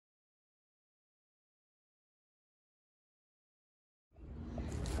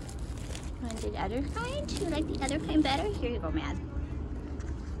the other kind? You like the other kind better? Here you go, Mad.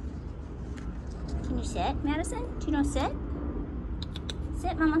 Can you sit, Madison? Do you know sit?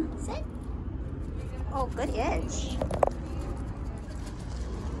 Sit, Mama. Sit. Oh, good itch.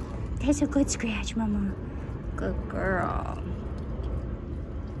 That's a good scratch, Mama. Good girl.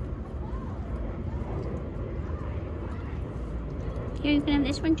 Here, you can have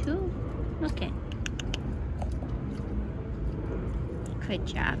this one too. Look it. Good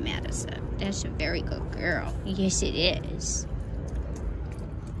job, Madison. That's a very good girl. Yes, it is.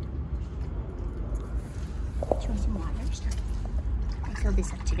 Do you want some water? I filled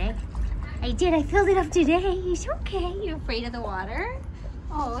this up today. I did. I filled it up today. It's okay. You're afraid of the water?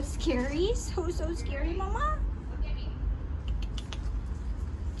 Oh, it's scary. So scary, Mama.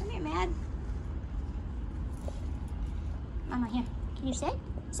 Come here, Mad. Mama, here. Can you sit?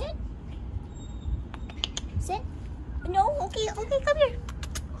 Sit. Sit. No? Okay, come here.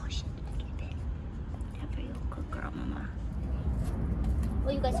 Oh, shit. Get a bit. Good for you. Good girl, Mama. Oh,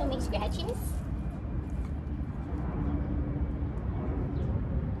 you got so many scratches?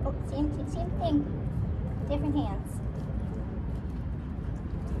 Oh, same thing. Different hands.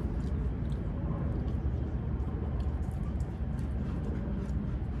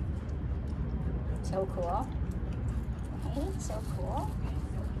 So cool. Okay, so cool.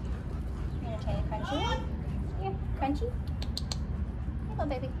 You gonna try a crunchy? Here, crunchy. Here you go,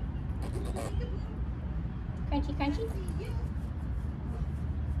 baby. Crunchy.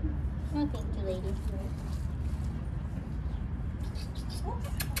 No, thank you, lady.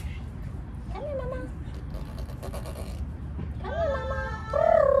 Come here, Mama. Come here, Mama.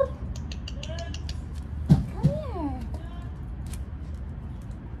 Come here.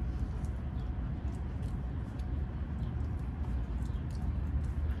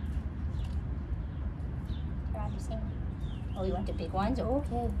 You're on the same. Oh, you want the big ones?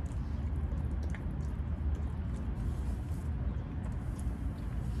 Okay.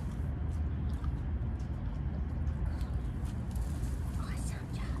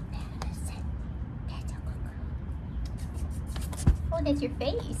 Oh, that's your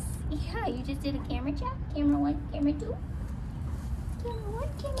face. Yeah, you just did a camera check. Camera 1, camera 2. Camera 1,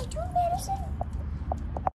 camera 2, Madison.